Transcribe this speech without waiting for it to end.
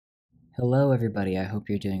Hello everybody, I hope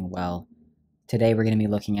you're doing well. Today we're going to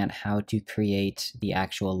be looking at how to create the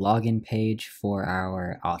actual login page for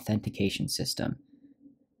our authentication system.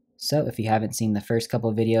 So if you haven't seen the first couple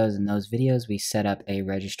of videos, in those videos we set up a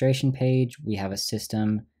registration page, we have a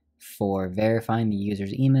system for verifying the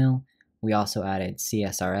user's email, we also added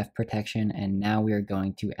CSRF protection, and now we are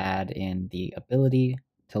going to add in the ability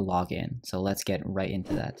to log in. So let's get right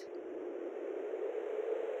into that.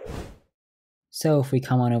 So if we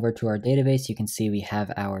come on over to our database, you can see we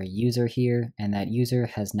have our user here, and that user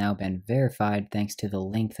has now been verified thanks to the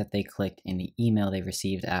link that they clicked in the email they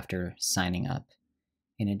received after signing up.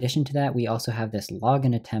 In addition to that, we also have this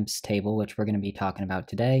login attempts table, which we're going to be talking about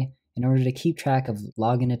today, in order to keep track of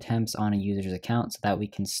login attempts on a user's account so that we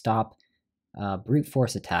can stop brute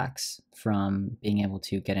force attacks from being able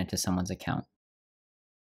to get into someone's account.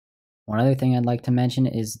 One other thing I'd like to mention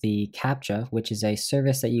is the CAPTCHA, which is a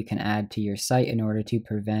service that you can add to your site in order to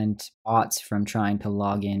prevent bots from trying to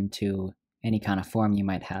log into any kind of form you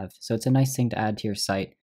might have. So it's a nice thing to add to your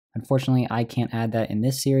site. Unfortunately, I can't add that in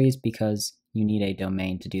this series because you need a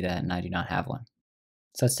domain to do that, and I do not have one.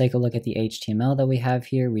 So let's take a look at the HTML that we have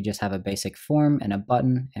here. We just have a basic form and a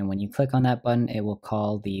button, and when you click on that button, it will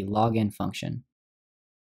call the login function.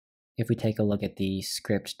 If we take a look at the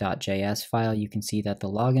script.js file, you can see that the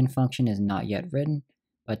login function is not yet written,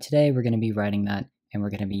 but today we're going to be writing that, and we're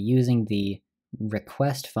going to be using the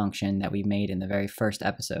request function that we made in the very first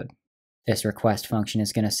episode. This request function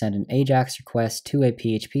is going to send an ajax request to a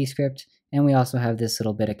PHP script, and we also have this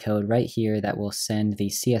little bit of code right here that will send the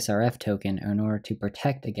CSRF token in order to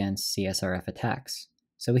protect against CSRF attacks.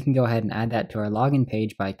 So we can go ahead and add that to our login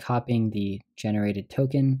page by copying the generated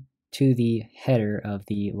token to the header of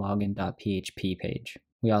the login.php page.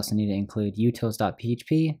 We also need to include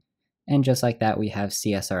utils.php, and just like that we have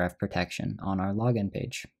CSRF protection on our login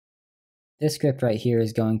page. This script right here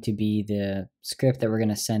is going to be the script that we're going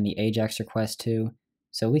to send the ajax request to,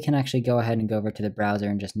 so we can actually go ahead and go over to the browser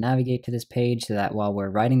and just navigate to this page so that while we're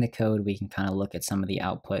writing the code we can kind of look at some of the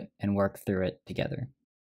output and work through it together.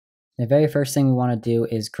 The very first thing we want to do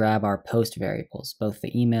is grab our post variables, both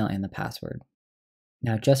the email and the password.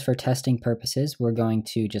 Now, just for testing purposes, we're going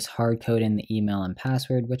to just hard code in the email and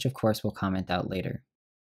password, which of course we'll comment out later.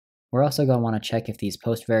 We're also going to want to check if these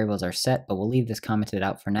post variables are set, but we'll leave this commented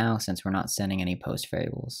out for now since we're not sending any post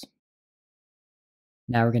variables.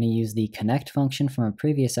 Now we're going to use the connect function from a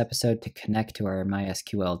previous episode to connect to our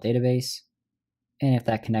mysql database. And if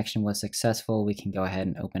that connection was successful, we can go ahead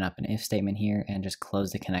and open up an if statement here and just close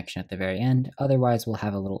the connection at the very end. Otherwise, we'll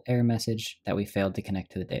have a little error message that we failed to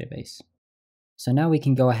connect to the database. So now we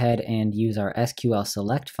can go ahead and use our SQL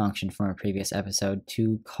select function from a previous episode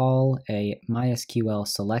to call a mysql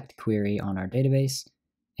select query on our database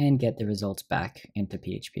and get the results back into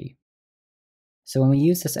PHP. So when we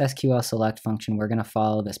use this SQL select function, we're going to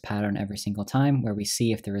follow this pattern every single time where we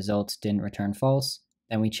see if the results didn't return false,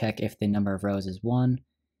 then we check if the number of rows is 1,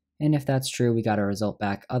 and if that's true, we got our result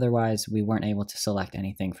back. Otherwise, we weren't able to select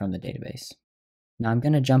anything from the database. Now I'm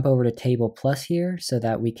going to jump over to table plus here so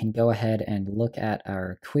that we can go ahead and look at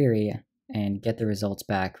our query and get the results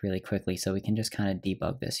back really quickly so we can just kind of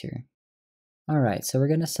debug this here. Alright, so we're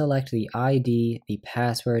going to select the ID, the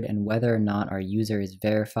password, and whether or not our user is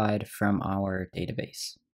verified from our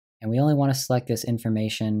database. And we only want to select this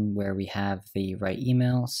information where we have the right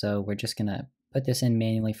email, so we're just going to put this in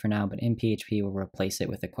manually for now, but in PHP we'll replace it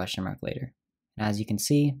with a question mark later. And as you can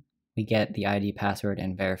see, we get the ID, password,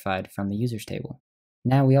 and verified from the users table.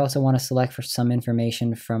 Now we also want to select for some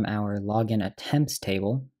information from our login attempts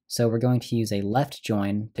table, so we're going to use a left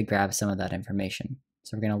join to grab some of that information.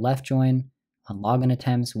 So we're going to left join on login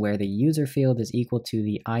attempts where the user field is equal to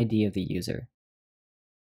the ID of the user.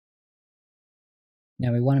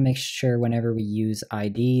 Now we want to make sure whenever we use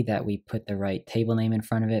ID that we put the right table name in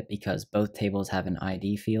front of it because both tables have an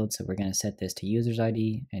ID field, so we're going to set this to user's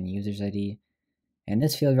ID and user's ID. And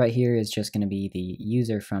this field right here is just going to be the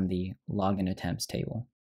user from the login attempts table.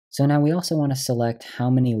 So now we also want to select how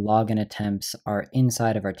many login attempts are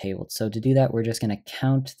inside of our table. So to do that, we're just going to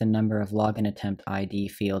count the number of login attempt ID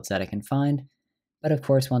fields that I can find. But of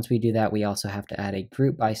course, once we do that, we also have to add a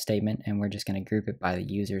group by statement, and we're just going to group it by the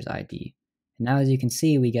user's ID. And now as you can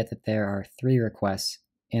see, we get that there are 3 requests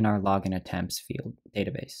in our login attempts field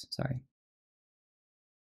database.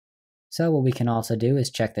 So what we can also do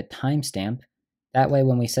is check the timestamp. That way,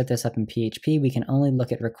 when we set this up in PHP, we can only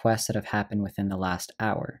look at requests that have happened within the last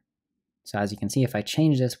hour. So as you can see, if I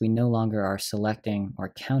change this, we no longer are selecting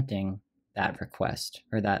or counting that request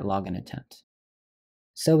or that login attempt.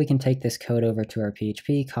 So we can take this code over to our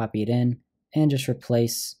PHP, copy it in, and just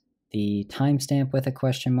replace the timestamp with a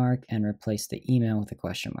question mark and replace the email with a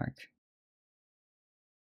question mark.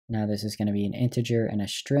 Now this is going to be an integer and a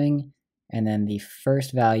string, and then the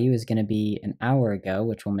first value is going to be an hour ago,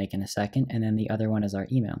 which we'll make in a second, and then the other one is our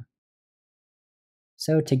email.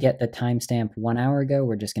 So to get the timestamp 1 hour ago,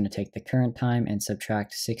 we're just going to take the current time and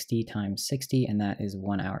subtract 60 times 60, and that is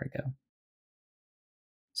 1 hour ago.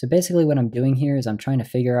 So basically what I'm doing here is I'm trying to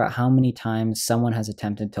figure out how many times someone has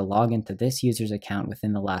attempted to log into this user's account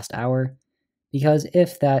within the last hour, because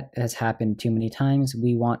if that has happened too many times,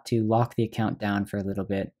 we want to lock the account down for a little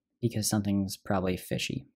bit because something's probably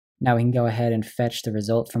fishy. Now we can go ahead and fetch the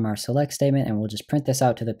result from our select statement, and we'll just print this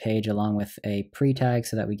out to the page along with a pre-tag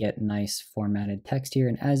so that we get nice formatted text here.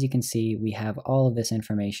 And as you can see, we have all of this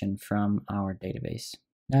information from our database.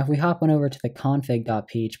 Now if we hop on over to the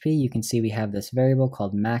config.php, you can see we have this variable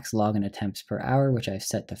called max login attempts per hour, which I've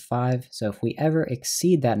set to 5. So if we ever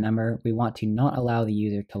exceed that number, we want to not allow the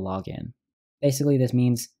user to log in. Basically this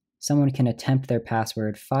means someone can attempt their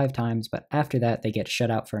password 5 times, but after that they get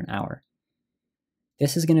shut out for an hour.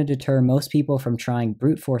 This is going to deter most people from trying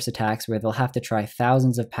brute force attacks where they'll have to try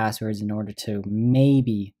thousands of passwords in order to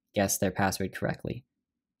maybe guess their password correctly.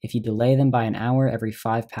 If you delay them by an hour every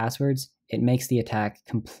 5 passwords, it makes the attack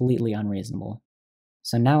completely unreasonable.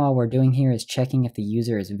 So now all we're doing here is checking if the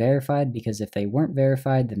user is verified, because if they weren't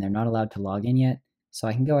verified, then they're not allowed to log in yet. So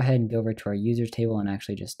I can go ahead and go over to our users table and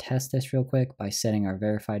actually just test this real quick by setting our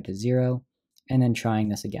verified to 0 and then trying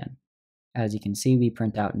this again. As you can see, we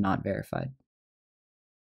print out not verified.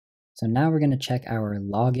 So now we're going to check our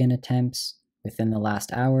login attempts within the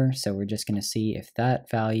last hour. So we're just going to see if that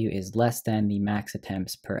value is less than the max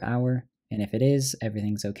attempts per hour. And if it is,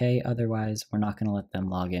 everything's okay. Otherwise, we're not going to let them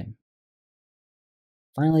log in.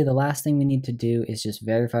 Finally, the last thing we need to do is just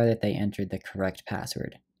verify that they entered the correct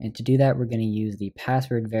password. And to do that, we're going to use the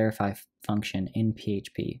password verify function in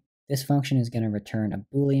PHP. This function is going to return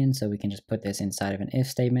a Boolean, so we can just put this inside of an if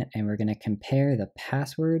statement, and we're going to compare the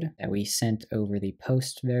password that we sent over the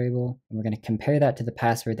post variable, and we're going to compare that to the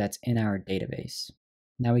password that's in our database.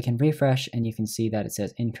 Now we can refresh, and you can see that it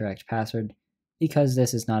says incorrect password, because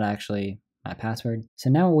this is not actually my password. So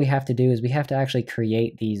now what we have to do is we have to actually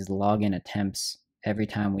create these login attempts every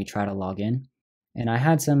time we try to log in. And I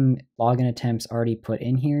had some login attempts already put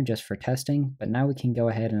in here just for testing, but now we can go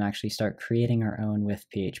ahead and actually start creating our own with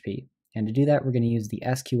PHP. And to do that, we're going to use the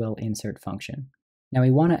SQL insert function. Now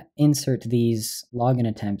we want to insert these login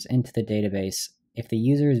attempts into the database if the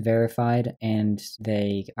user is verified and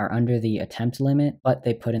they are under the attempt limit, but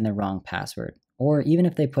they put in the wrong password. Or even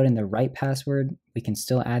if they put in the right password, we can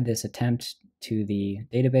still add this attempt to the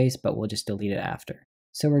database, but we'll just delete it after.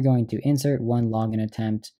 So we're going to insert one login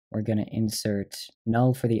attempt, we're going to insert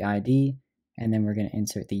null for the ID, and then we're going to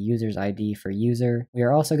insert the user's ID for user. We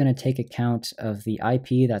are also going to take account of the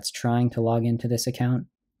IP that's trying to log into this account.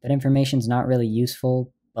 That information is not really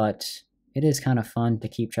useful, but it is kind of fun to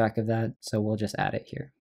keep track of that, so we'll just add it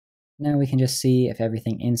here. Now we can just see if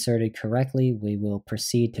everything inserted correctly. We will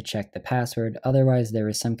proceed to check the password. Otherwise, there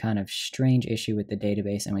was some kind of strange issue with the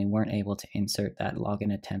database and we weren't able to insert that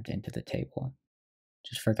login attempt into the table.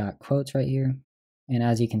 Just forgot quotes right here. And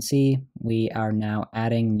as you can see, we are now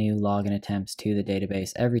adding new login attempts to the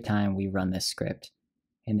database every time we run this script.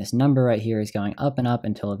 And this number right here is going up and up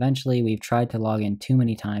until eventually we've tried to log in too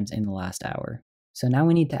many times in the last hour. So now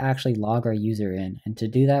we need to actually log our user in. And to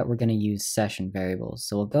do that, we're going to use session variables.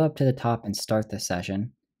 So we'll go up to the top and start the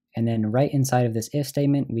session. And then right inside of this if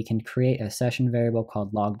statement, we can create a session variable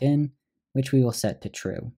called logged in, which we will set to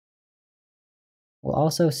true. We'll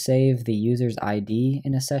also save the user's ID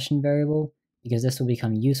in a session variable because this will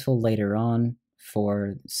become useful later on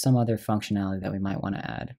for some other functionality that we might want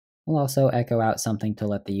to add. We'll also echo out something to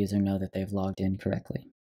let the user know that they've logged in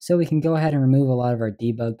correctly. So we can go ahead and remove a lot of our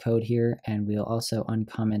debug code here, and we'll also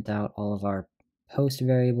uncomment out all of our post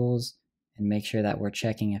variables and make sure that we're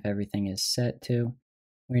checking if everything is set to.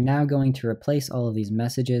 We're now going to replace all of these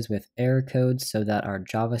messages with error codes so that our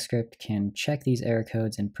JavaScript can check these error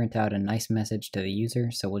codes and print out a nice message to the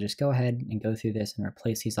user. So we'll just go ahead and go through this and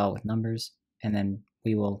replace these all with numbers, and then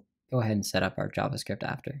we will go ahead and set up our JavaScript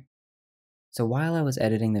after. So while I was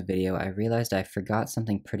editing the video, I realized I forgot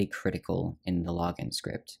something pretty critical in the login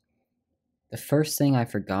script. The first thing I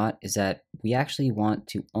forgot is that we actually want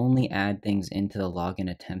to only add things into the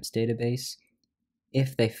login attempts database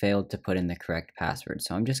if they failed to put in the correct password.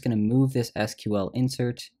 So I'm just going to move this SQL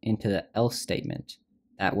insert into the else statement.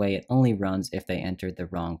 That way it only runs if they entered the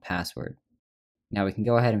wrong password. Now we can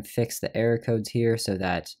go ahead and fix the error codes here so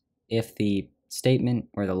that if the statement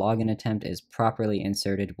or the login attempt is properly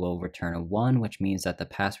inserted, we'll return a 1, which means that the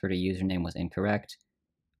password or username was incorrect.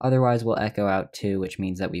 Otherwise, we'll echo out 2, which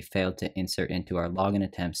means that we failed to insert into our login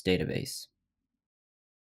attempts database.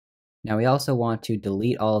 Now we also want to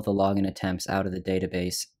delete all of the login attempts out of the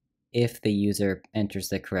database if the user enters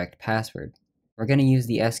the correct password. We're going to use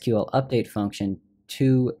the SQL update function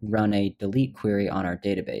to run a delete query on our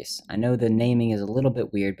database. I know the naming is a little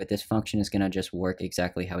bit weird, but this function is going to just work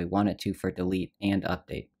exactly how we want it to for delete and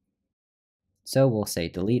update. So we'll say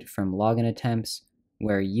delete from login attempts,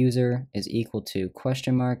 where user is equal to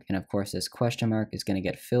question mark, and of course this question mark is going to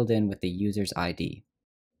get filled in with the user's ID.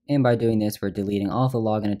 And by doing this, we're deleting all the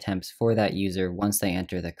login attempts for that user once they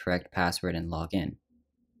enter the correct password and log in.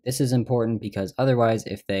 This is important because otherwise,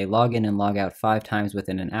 if they log in and log out 5 times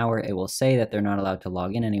within an hour, it will say that they're not allowed to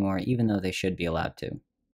log in anymore, even though they should be allowed to.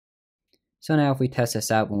 So now if we test this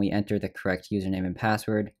out when we enter the correct username and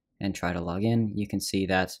password and try to log in, you can see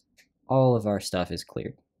that all of our stuff is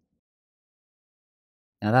cleared.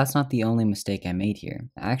 Now that's not the only mistake I made here.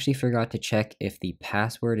 I actually forgot to check if the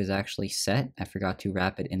password is actually set. I forgot to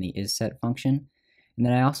wrap it in the isSet function. And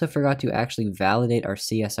then I also forgot to actually validate our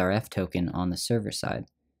CSRF token on the server side.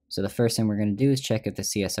 So the first thing we're going to do is check if the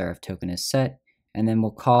CSRF token is set, and then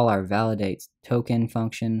we'll call our validate token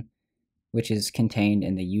function, which is contained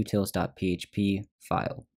in the utils.php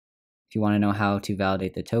file. If you want to know how to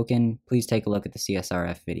validate the token, please take a look at the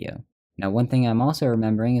CSRF video. Now, one thing I'm also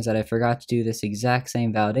remembering is that I forgot to do this exact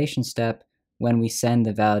same validation step when we send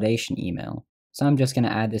the validation email. So I'm just going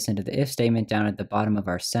to add this into the if statement down at the bottom of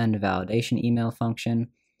our send validation email function,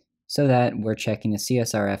 so that we're checking the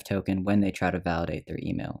CSRF token when they try to validate their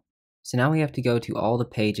email. So now we have to go to all the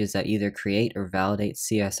pages that either create or validate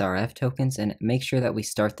CSRF tokens and make sure that we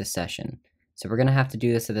start the session. So we're going to have to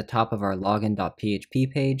do this at the top of our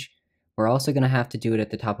login.php page. We're also going to have to do it at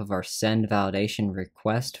the top of our send validation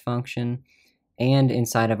request function and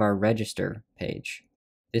inside of our register page.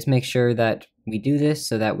 This makes sure that we do this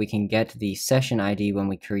so that we can get the session ID when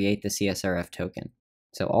we create the CSRF token.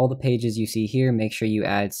 So all the pages you see here, make sure you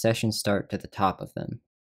add session start to the top of them.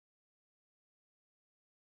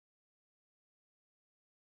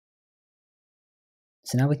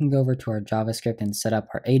 So now we can go over to our JavaScript and set up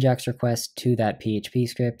our ajax request to that PHP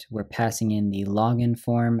script. We're passing in the login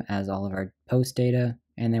form as all of our post data,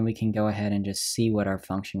 and then we can go ahead and just see what our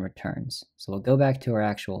function returns. So we'll go back to our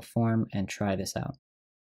actual form and try this out.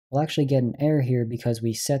 We'll actually get an error here because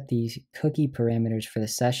we set these cookie parameters for the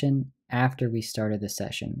session after we started the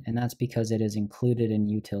session, and that's because it is included in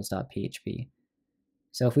utils.php.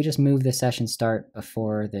 So if we just move the session start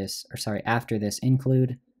after this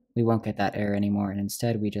include, we won't get that error anymore, and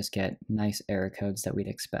instead we just get nice error codes that we'd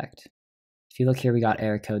expect. If you look here, we got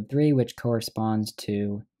error code 3, which corresponds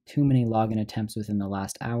to too many login attempts within the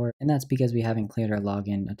last hour, and that's because we haven't cleared our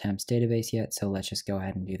login attempts database yet, so let's just go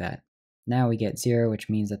ahead and do that. Now we get 0, which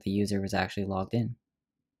means that the user was actually logged in.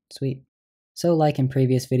 Sweet. So like in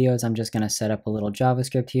previous videos, I'm just going to set up a little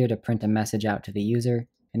JavaScript here to print a message out to the user,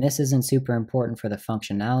 and this isn't super important for the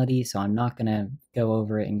functionality, so I'm not going to go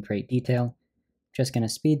over it in great detail. Just going to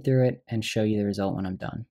speed through it and show you the result when I'm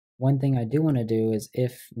done. One thing I do want to do is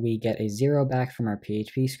if we get a 0 back from our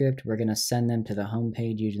PHP script, we're going to send them to the home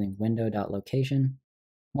page using window.location.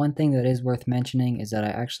 One thing that is worth mentioning is that I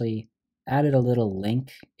actually added a little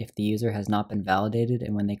link if the user has not been validated,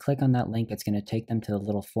 and when they click on that link, it's going to take them to the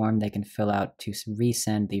little form they can fill out to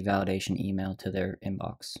resend the validation email to their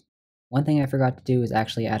inbox. One thing I forgot to do is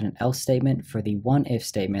actually add an else statement for the one if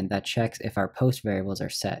statement that checks if our post variables are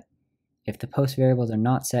set. If the post variables are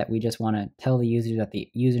not set, we just want to tell the user that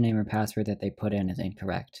the username or password that they put in is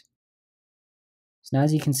incorrect. So now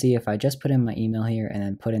as you can see, if I just put in my email here and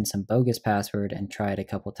then put in some bogus password and try it a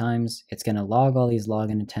couple times, it's going to log all these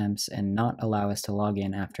login attempts and not allow us to log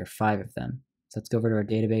in after 5 of them. So let's go over to our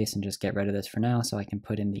database and just get rid of this for now so I can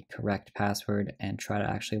put in the correct password and try to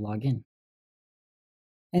actually log in.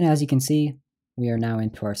 And as you can see, we are now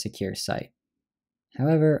into our secure site.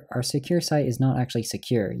 However, our secure site is not actually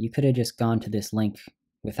secure. You could have just gone to this link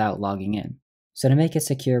without logging in. So to make it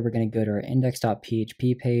secure, we're going to go to our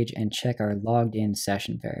index.php page and check our logged in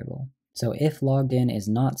session variable. So if logged in is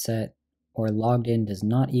not set or logged in does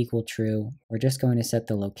not equal true, we're just going to set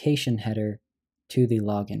the location header to the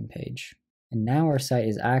login page. And now our site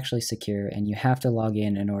is actually secure and you have to log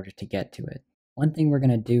in order to get to it. One thing we're going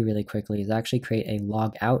to do really quickly is actually create a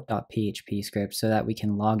logout.php script so that we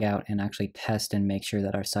can log out and actually test and make sure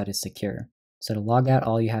that our site is secure. So to log out,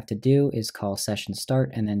 all you have to do is call session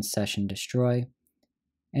start and then session destroy.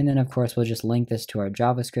 And then of course, we'll just link this to our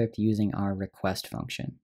JavaScript using our request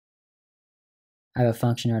function. I have a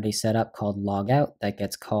function already set up called logout that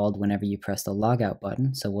gets called whenever you press the logout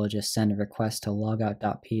button. So we'll just send a request to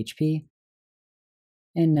logout.php.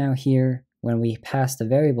 And now here, when we pass the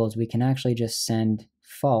variables, we can actually just send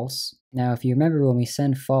false Now, if you remember, when we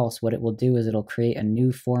send false, what it will do is it'll create a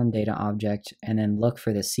new form data object and then look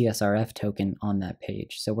for the CSRF token on that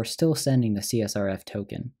page. So we're still sending the CSRF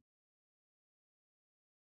token.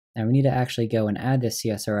 Now we need to actually go and add this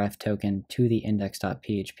CSRF token to the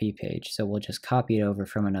index.php page. So we'll just copy it over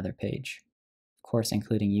from another page, of course,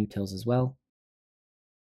 including utils as well.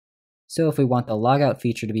 So if we want the logout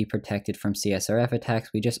feature to be protected from CSRF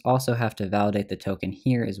attacks, we just also have to validate the token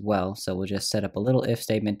here as well. So we'll just set up a little if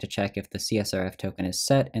statement to check if the CSRF token is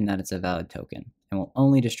set and that it's a valid token. And we'll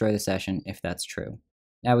only destroy the session if that's true.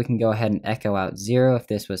 Now we can go ahead and echo out 0 if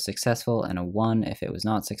this was successful and a 1 if it was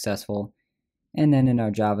not successful. And then in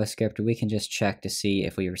our JavaScript, we can just check to see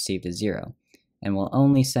if we received a 0. And we'll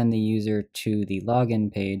only send the user to the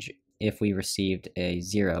login page if we received a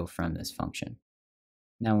 0 from this function.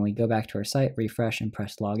 Now when we go back to our site, refresh and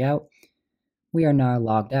press log out, we are now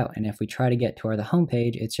logged out. And if we try to get to the home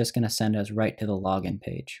page, it's just going to send us right to the login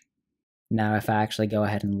page. Now if I actually go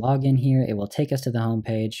ahead and log in here, it will take us to the home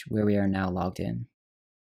page where we are now logged in.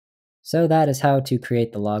 So that is how to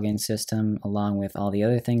create the login system along with all the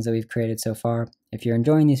other things that we've created so far. If you're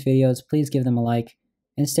enjoying these videos, please give them a like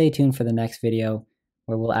and stay tuned for the next video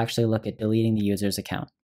where we'll actually look at deleting the user's account.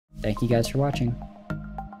 Thank you guys for watching.